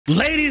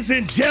Ladies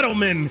and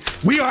gentlemen,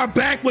 we are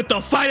back with the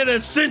fight of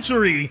the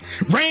century.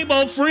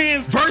 Rainbow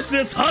Friends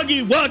versus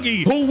Huggy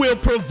Wuggy. Who will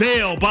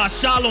prevail by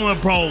Shallow and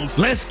Bros?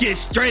 Let's get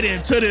straight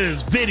into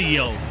this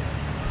video.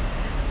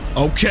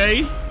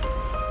 Okay.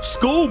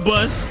 School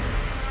bus.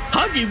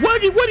 Huggy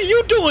Wuggy, what are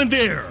you doing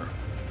there?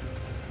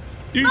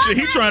 He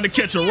trying to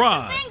catch a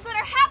ride. Things that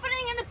are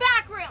happening in the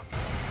back room.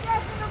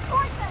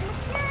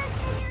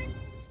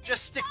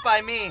 Just stick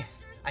by me.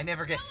 I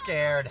never get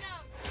scared.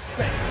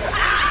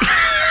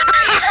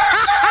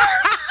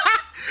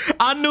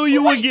 I knew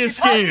you would get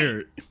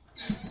scared.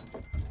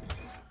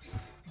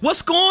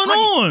 What's going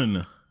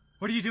on?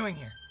 What are you doing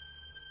here?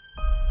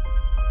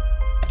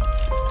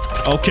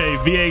 Okay,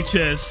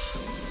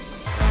 VHS.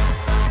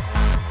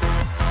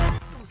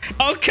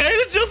 Okay,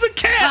 it's just a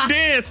cat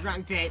dance.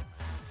 Wrong date.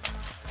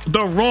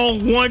 The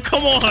wrong one.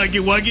 Come on,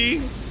 Huggy Wuggy.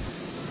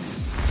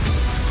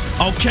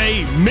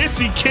 Okay,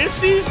 Missy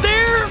Kissy's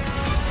there?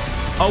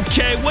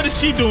 Okay, what is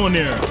she doing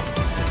there?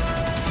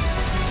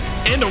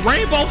 And the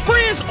Rainbow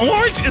Friends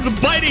Orange is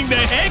biting the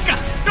heck out.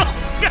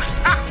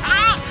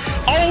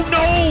 Oh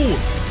no!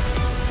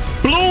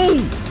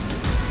 Blue!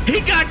 He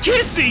got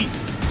Kissy!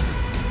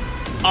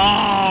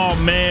 Oh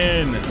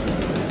man.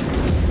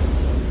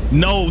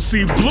 No,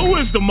 see, Blue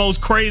is the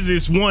most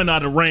craziest one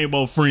out of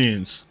Rainbow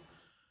Friends.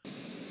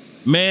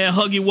 Man,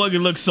 Huggy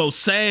Wuggy looks so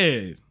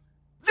sad.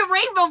 The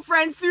Rainbow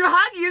Friends threw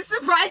Huggy a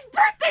surprise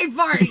birthday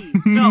party!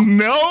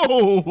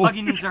 No!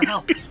 Huggy needs our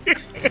help.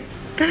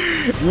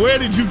 Where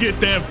did you get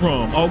that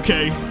from?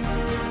 Okay.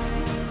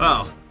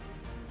 Oh.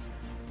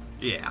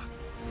 Yeah.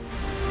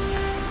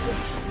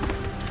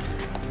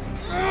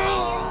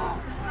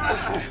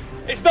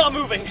 It's not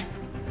moving.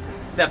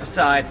 Step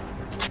aside.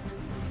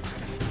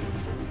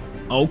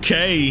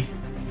 Okay.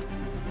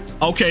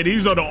 Okay,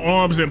 these are the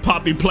arms in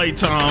Poppy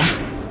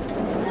Playtime.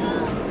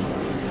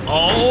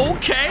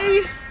 Okay.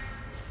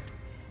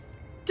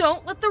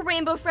 Don't let the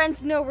Rainbow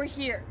Friends know we're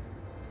here.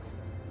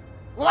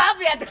 Well, I'll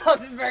be at the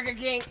closest Burger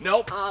King.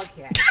 Nope.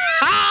 Okay.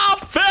 Ah,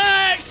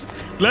 thanks.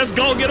 Let's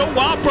go get a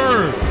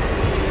Whopper.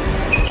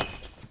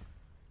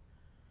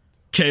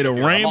 Okay, the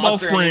Rainbow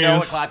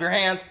Friends. Clap your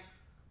hands.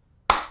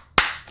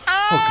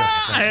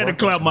 I had to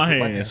clap my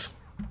hands.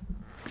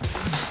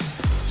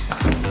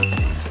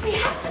 We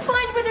have to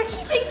find where they're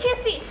keeping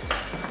Kissy.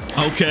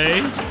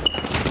 Okay.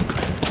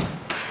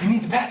 He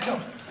needs a passcode,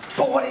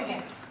 but what is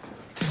it?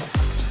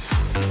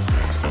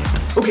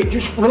 Okay,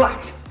 just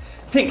relax.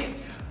 Think,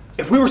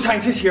 if we were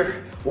scientists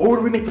here, what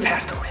would we make the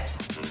passcode?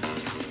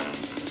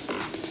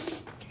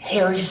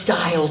 Harry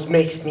Styles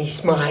makes me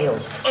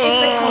smiles.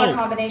 Secret color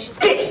combination.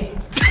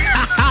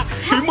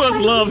 He must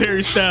love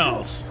Harry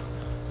Styles.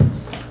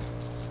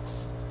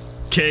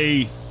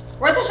 Okay.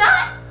 Worth a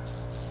shot?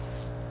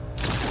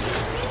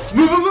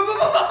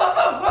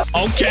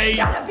 Okay. It's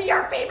gotta be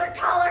our favorite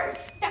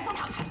colors. That's not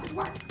how passwords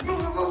work.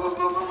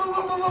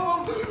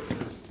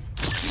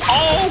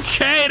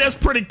 Okay, that's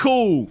pretty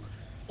cool.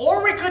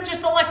 Or we could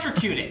just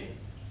electrocute it.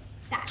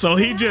 So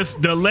he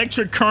just, the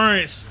electric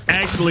currents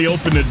actually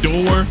opened the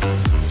door.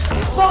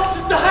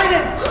 Boxes to hide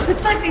in!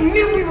 It's like they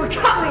knew we were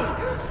coming.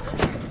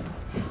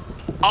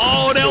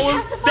 Oh, that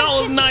was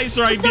nice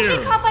right Don't there.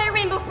 get caught by a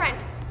Rainbow Friend.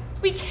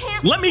 We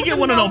can't. Let me let get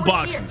them one of know those we're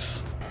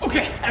boxes.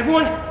 Okay,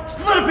 everyone,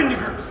 split up into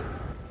groups.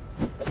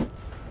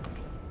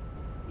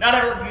 Not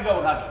everyone can go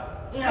with Huggy.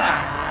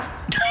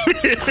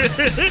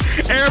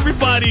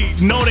 Everybody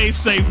know they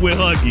safe with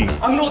Huggy.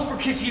 I'm gonna look for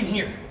Kissy in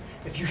here.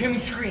 If you hear me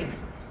scream,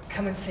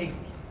 come and save me.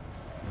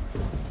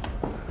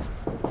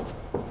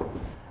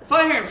 If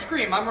I hear him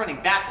scream, I'm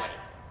running that way.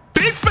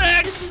 Big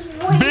facts.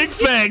 Big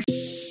facts.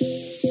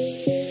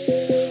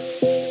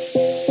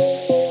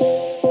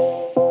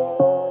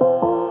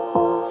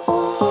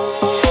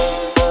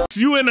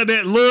 You into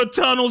that little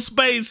tunnel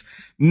space?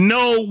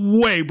 No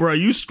way, bro.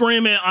 You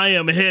screaming, I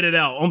am headed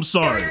out. I'm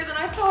sorry. Scarier than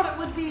I thought it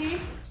would be.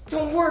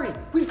 Don't worry,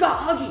 we've got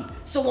Huggy.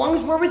 So long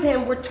as we're with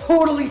him, we're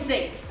totally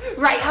safe.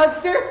 Right,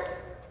 Hugster?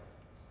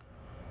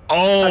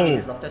 Oh. Huggy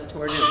has left us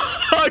to our doom.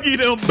 Huggy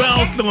done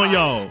bounced on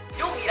y'all.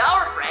 You'll meet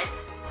our friends,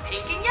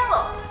 pink and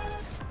yellow.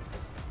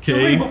 The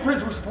Okay. Rainbow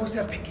Friends were supposed to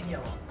have pink and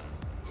yellow.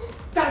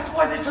 That's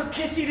why they took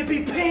Kissy to be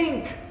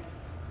pink.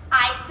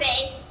 I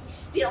say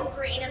steal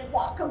green and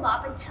walk them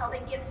up until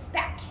they give us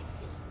back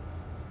Kissy.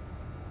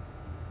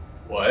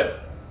 What?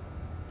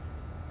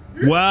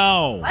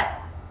 Wow. What?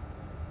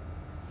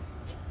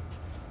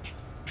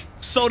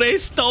 So they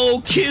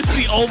stole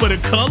Kissy over the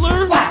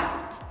color?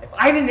 If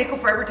I had a nickel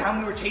for every time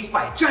we were chased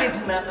by a giant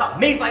blue mascot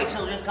made by a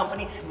children's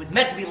company, it was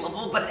meant to be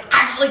lovable, but it's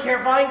actually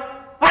terrifying,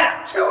 I'd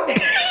have 2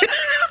 nickels.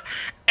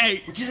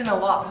 Hey, Which isn't a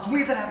lot, but it's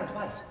weird that happened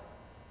twice.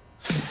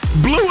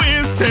 blue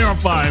is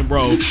terrifying,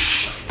 bro.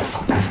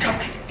 Something's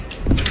coming.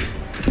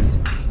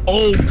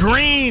 Oh,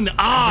 green.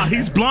 Ah,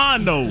 he's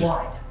blind though.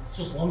 Blind.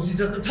 So as long as he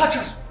doesn't touch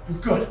us, we're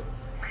good.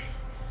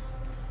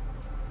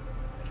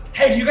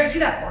 Hey, do you guys see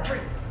that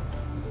portrait?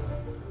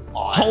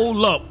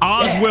 Hold up.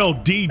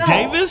 Oswald D. No.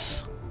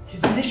 Davis?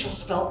 His initials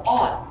spell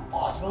odd.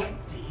 Oswald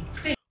D.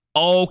 Davis.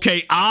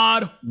 Okay,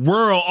 odd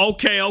world.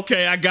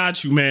 Okay, I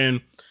got you,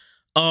 man.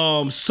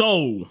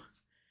 So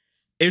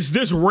Is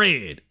this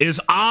red? Is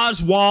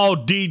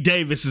Oswald D.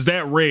 Davis, is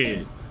that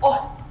red?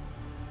 Oh,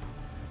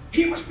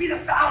 he must be the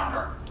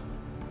founder.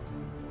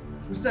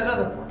 Who's that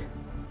other portrait?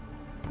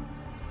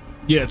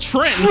 Yeah,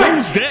 Trenton,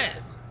 who's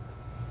that?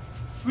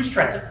 Who's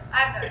Trenton? I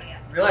have no idea.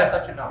 Really? I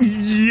thought you'd know.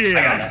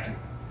 Yeah.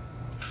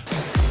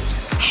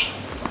 Hey,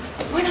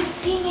 we're not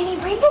seeing any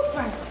rainbow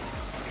friends.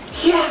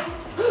 Yeah,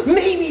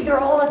 maybe they're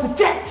all at the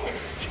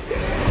dentist.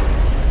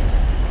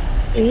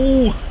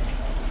 Ooh,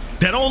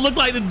 that don't look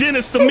like the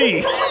dentist to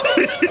me.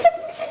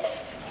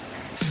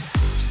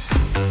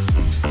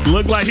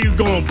 Look like he's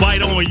gonna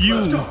bite on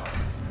you.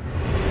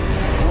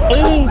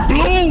 Oh,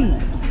 blue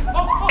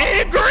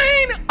and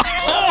green.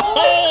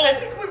 Oh. I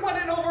think we went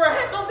in over our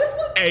heads on this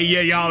one. Hey,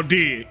 yeah, y'all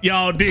did.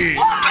 Y'all did.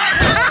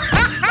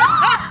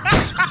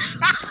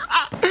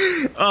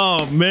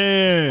 Oh,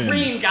 man.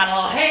 Green got a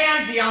little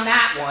handsy on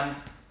that one.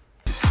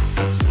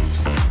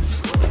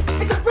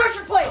 It's a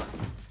pressure plate.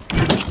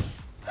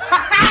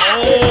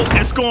 Oh,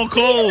 it's gonna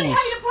close. How you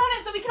put on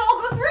it so we can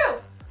all go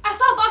through? I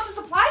saw a box of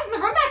supplies in the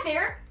room back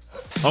there.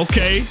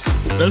 Okay,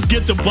 let's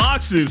get the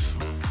boxes.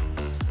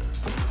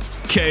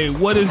 Okay,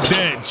 what is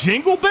that?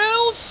 Jingle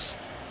bells?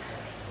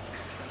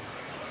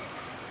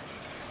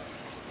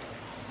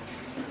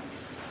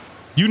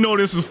 You know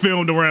this is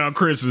filmed around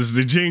Christmas,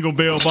 the Jingle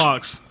Bell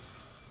box.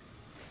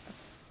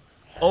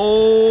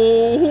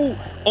 Oh,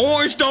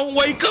 Orange, don't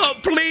wake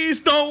up. Please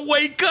don't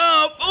wake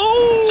up.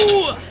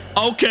 Ooh,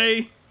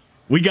 okay.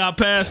 We got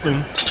past him. I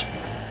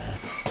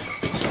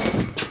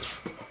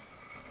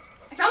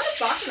found this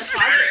box in the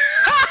closet.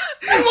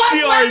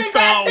 She already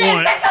found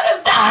one. I could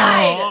have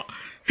died. Oh,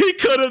 he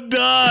could have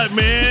died,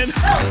 man.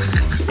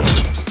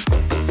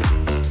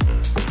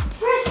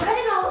 Where's Red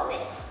in all of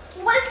this?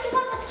 What does he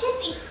want with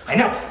Kissy? I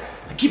know.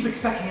 I keep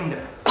expecting him to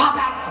pop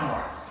out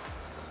somewhere.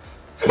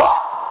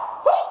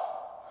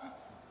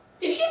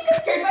 Did you just get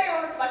scared by your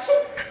own reflection?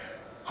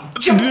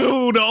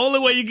 Dude, the only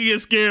way you can get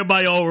scared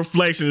by your own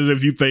reflection is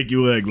if you think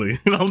you ugly.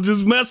 I'm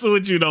just messing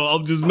with you, though.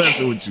 I'm just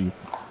messing with you.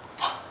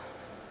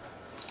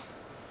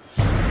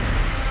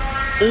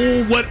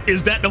 Oh, what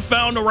is that? The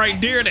founder right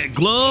there, that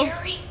glove?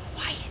 Very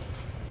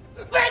quiet.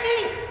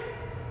 Brittany!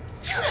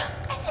 Judah,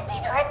 I said be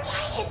very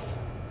quiet.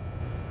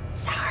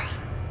 Sorry,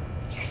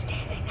 you're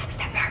standing next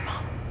to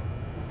Purple.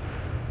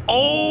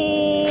 Oh!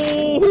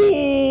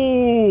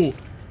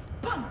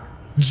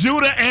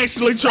 Judah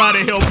actually tried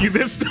to help you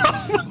this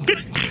time.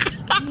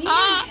 Me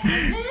and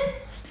Kevin?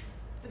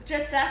 With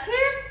just us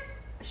here?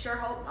 I sure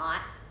hope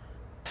not.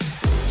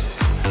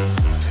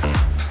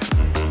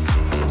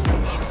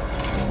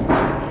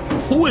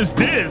 Who is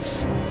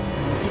this?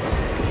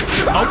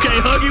 Okay,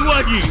 Huggy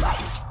Wuggy.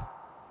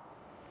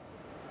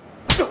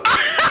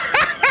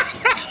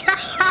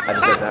 I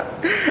deserve that.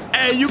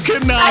 Hey, you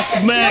cannot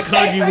smack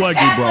Huggy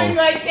Wuggy, bro.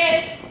 Like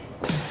this.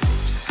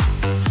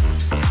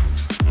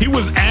 He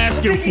was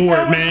asking for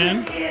it,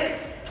 man.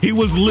 He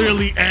was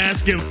literally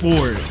asking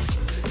for it.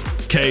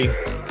 Okay.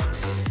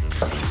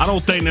 I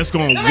don't think that's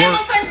gonna The rainbow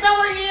work. friends know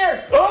we're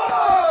here.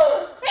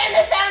 Oh! And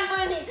they found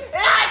Brittany.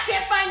 And I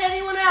can't find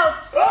anyone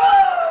else.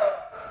 Oh!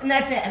 And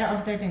that's it. I don't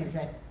have a third thing to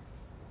say.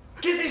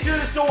 Kissy's through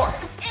this door.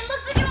 It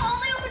looks like it'll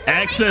only open to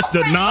Access the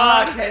rainbow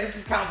denied. Okay, this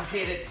is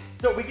complicated.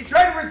 So we can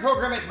try to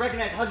reprogram it to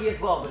recognize Huggy as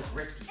well, but it's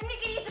risky. friends. And we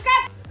can use the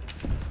grab.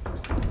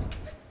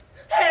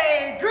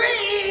 Hey,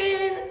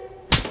 Green!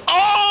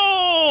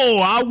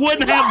 Oh, I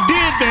wouldn't have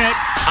did that.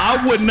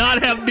 I would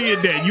not have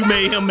did that. You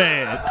made him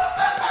mad.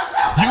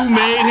 You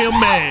made him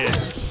mad.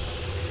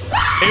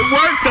 It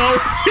worked though.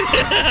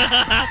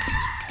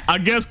 I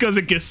guess because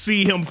it can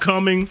see him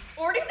coming.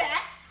 Or do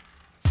that.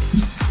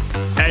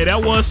 Hey,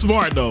 that was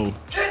smart though.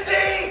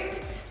 Kissy!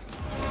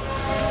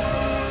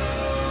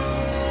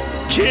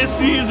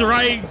 Kissy's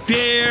right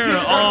there.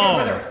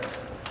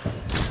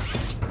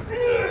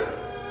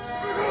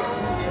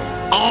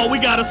 Oh, we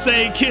gotta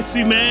save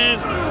Kissy, man.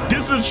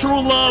 This is a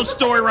true love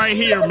story right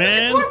here,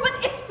 man. But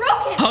it's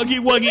broken. Huggy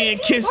Wuggy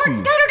and Parts Kissy.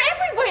 scattered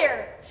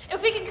everywhere.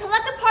 If we can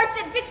collect the parts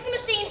and fix the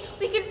machine,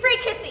 we can free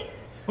Kissy.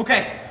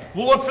 Okay,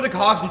 we'll look for the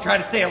cogs and try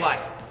to stay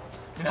alive.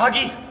 And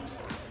Huggy,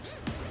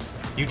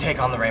 you take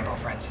on the Rainbow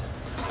Friends.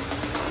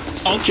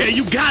 Okay,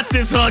 you got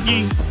this,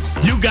 Huggy.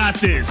 You got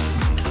this.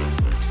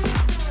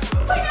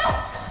 Wait,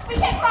 no! We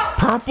can't cross.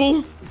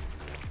 Purple?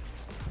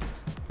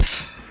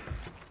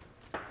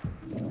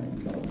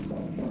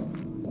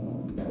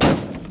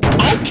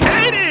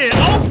 Okay then,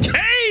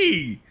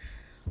 okay.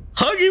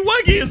 Huggy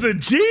Wuggy is a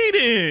G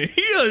then.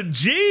 He a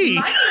G.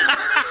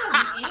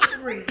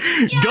 Angry.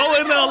 Go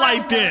in there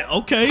like that.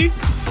 Okay.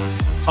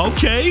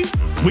 Okay.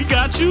 We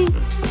got you.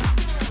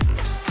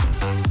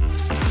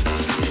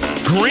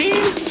 Green?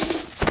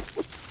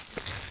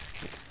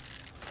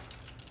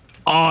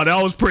 Oh,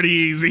 that was pretty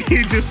easy.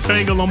 He just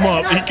tangled him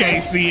up. He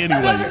can't see anyway.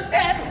 Another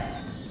step.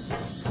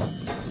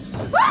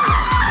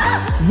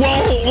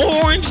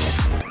 Whoa, orange.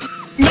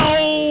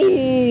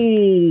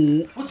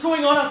 No. What's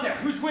going on out there?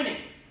 Who's winning?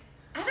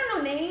 I don't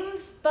know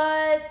names,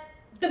 but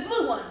the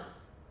blue one.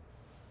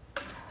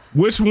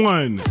 Which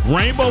one?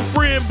 Rainbow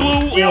Friend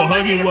Blue or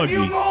Huggy A few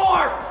Wuggy?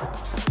 more!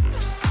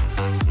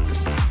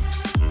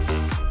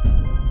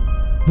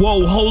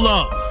 Whoa, hold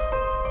up.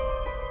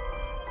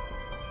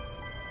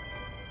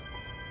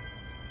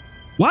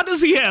 Why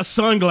does he have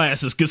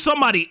sunglasses? Can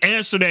somebody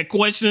answer that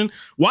question?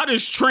 Why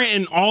does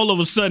Trenton all of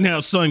a sudden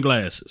have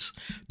sunglasses?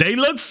 They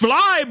look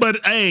fly,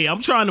 but hey,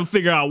 I'm trying to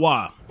figure out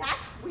why. That's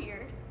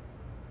weird.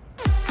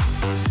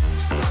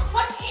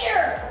 What's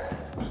here?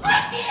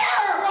 What's here?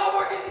 We're all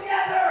working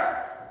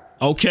together.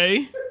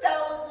 Okay. That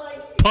was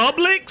like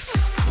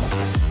Publix.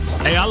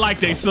 Hey, I like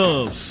they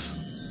subs.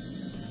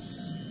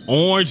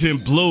 Orange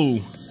and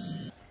blue.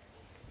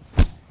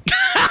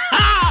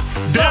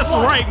 That's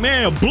right,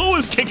 man. Blue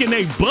is kicking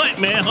they butt,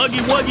 man. Huggy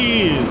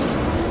Wuggy is.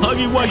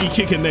 Huggy Wuggy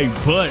kicking they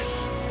butt.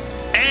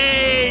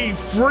 Hey,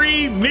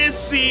 free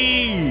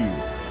Missy.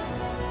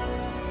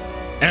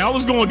 Hey, I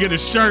was gonna get a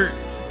shirt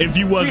if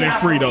you wasn't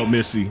free though,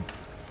 Missy.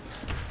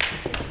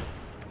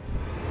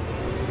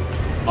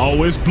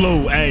 Oh, it's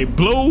Blue. Hey,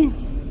 Blue,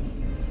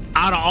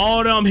 out of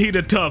all them, he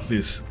the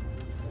toughest.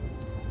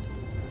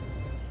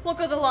 we'll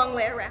go the long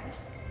way around.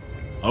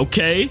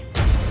 Okay.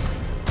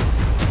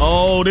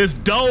 Oh, this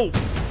dope.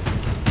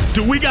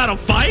 Do we got a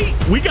fight?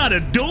 We got a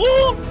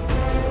duel?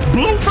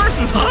 Blue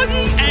versus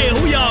Huggy? Hey,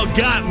 who y'all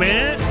got,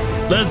 man?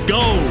 Let's go.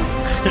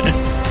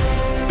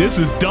 This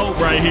is dope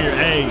right here.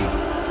 Hey.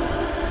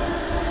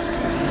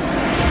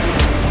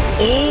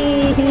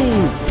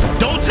 Oh,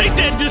 don't take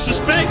that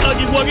disrespect,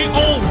 Huggy Wuggy.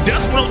 Oh,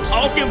 that's what I'm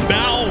talking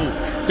about.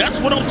 That's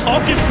what I'm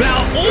talking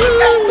about.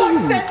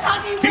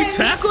 Oh, he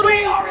tackled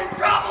We him. are in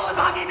trouble if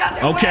Huggy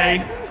doesn't Okay.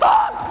 win.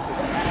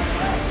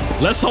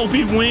 Let's hope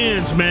he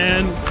wins,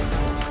 man.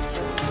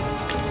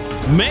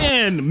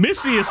 Man,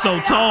 Missy is so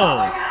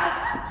tall.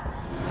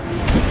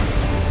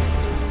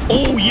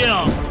 Oh,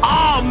 yeah.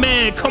 Oh,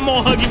 man. Come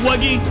on, Huggy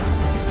Wuggy.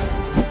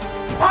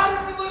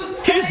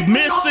 He's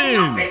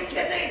missing.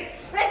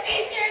 It's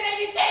easier than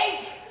you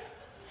think.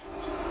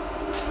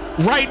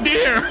 Right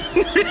there.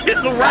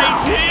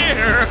 Right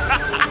there.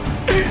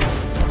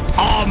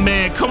 Oh,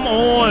 man. Come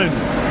on.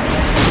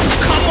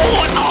 Come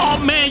on.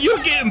 Oh, man. You're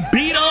getting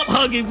beat up,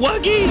 Huggy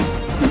Wuggy.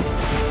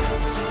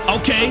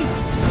 Okay.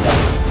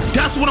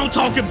 That's what I'm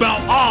talking about.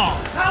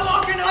 Oh. How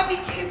long can Huggy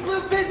keep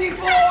Blue busy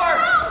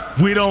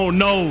for? We don't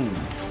know.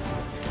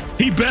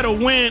 He better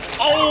win.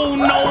 Oh,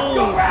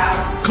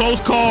 no.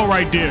 Close call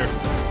right there.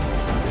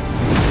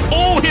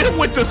 Oh, hit him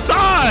with the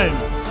sign.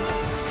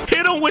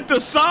 Hit him with the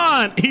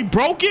sign. He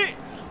broke it?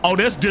 Oh,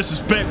 that's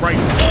disrespect right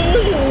there.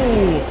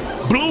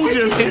 Oh, Blue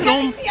just hit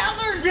him. The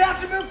others. We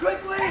have to move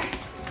quickly.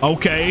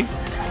 Okay.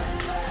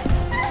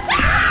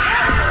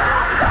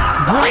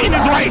 Green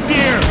is right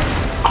there.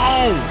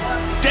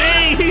 Oh,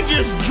 dang, he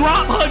just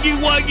dropped Huggy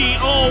Wuggy.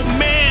 Oh,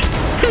 man.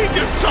 He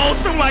just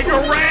tossed him like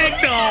a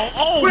rag doll.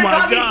 Oh, Where's my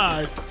Huggy?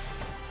 God.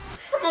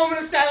 A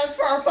moment of silence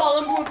for our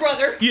fallen Blue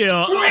brother.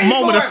 Yeah, We're a waiting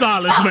moment of for it.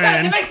 silence, Okay,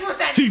 man. that makes more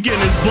sense. He's getting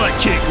his butt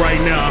kicked right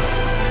now.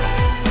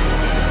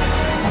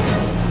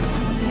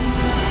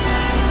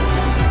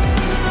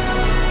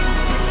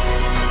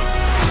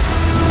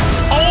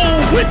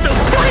 Oh, with the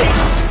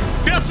crates.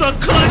 That's a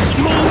clutch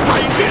move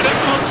right there.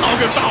 That's what I'm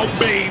talking about,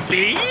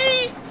 baby.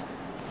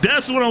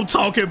 That's what I'm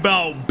talking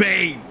about,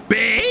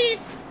 baby.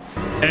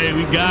 Hey,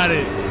 we got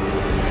it.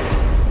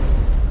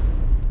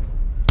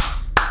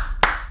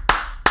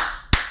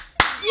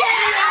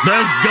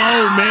 Let's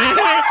go, man.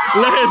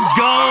 Let's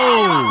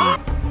go.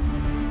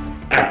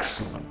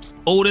 Excellent.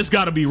 Oh, this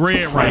got to be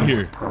red right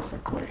here.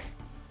 Perfectly.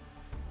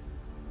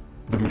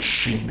 The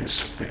machine is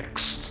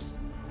fixed.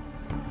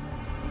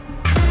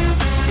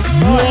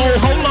 Whoa,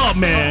 hold up,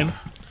 man.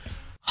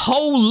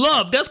 Hold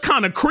up. That's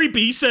kind of creepy.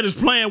 He said his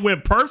plan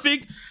went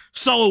perfect.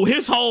 So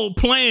his whole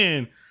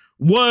plan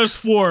was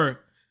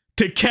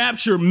to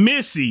capture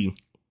Missy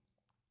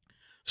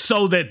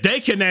so that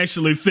they can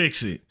actually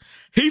fix it.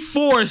 He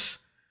forced,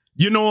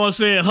 you know what I'm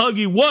saying,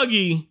 Huggy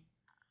Wuggy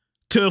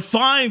to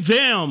find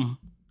them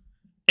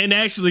and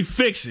actually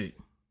fix it.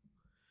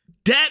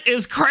 That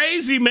is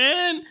crazy,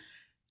 man.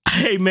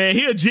 Hey, man,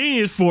 he a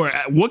genius for it.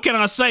 What can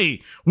I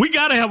say? We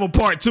got to have a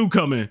part 2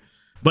 coming.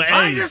 But hey.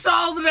 I just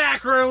saw the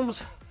back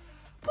rooms.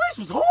 Place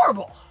was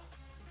horrible.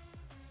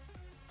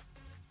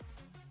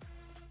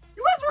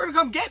 You guys were gonna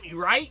come get me,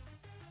 right?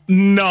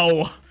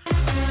 No.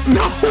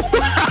 No.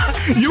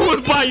 You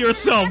was by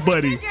yourself,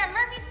 buddy.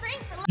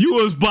 You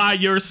was by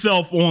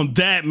yourself on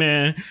that,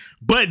 man.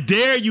 But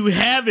there you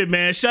have it,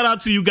 man. Shout out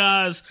to you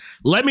guys.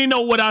 Let me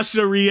know what I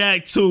should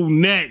react to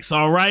next,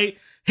 all right?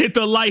 Hit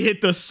the like,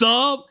 hit the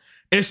sub.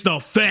 It's the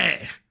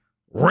Fat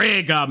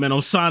Red Guy, man.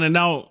 I'm signing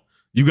out.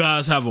 You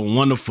guys have a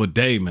wonderful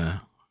day,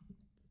 man.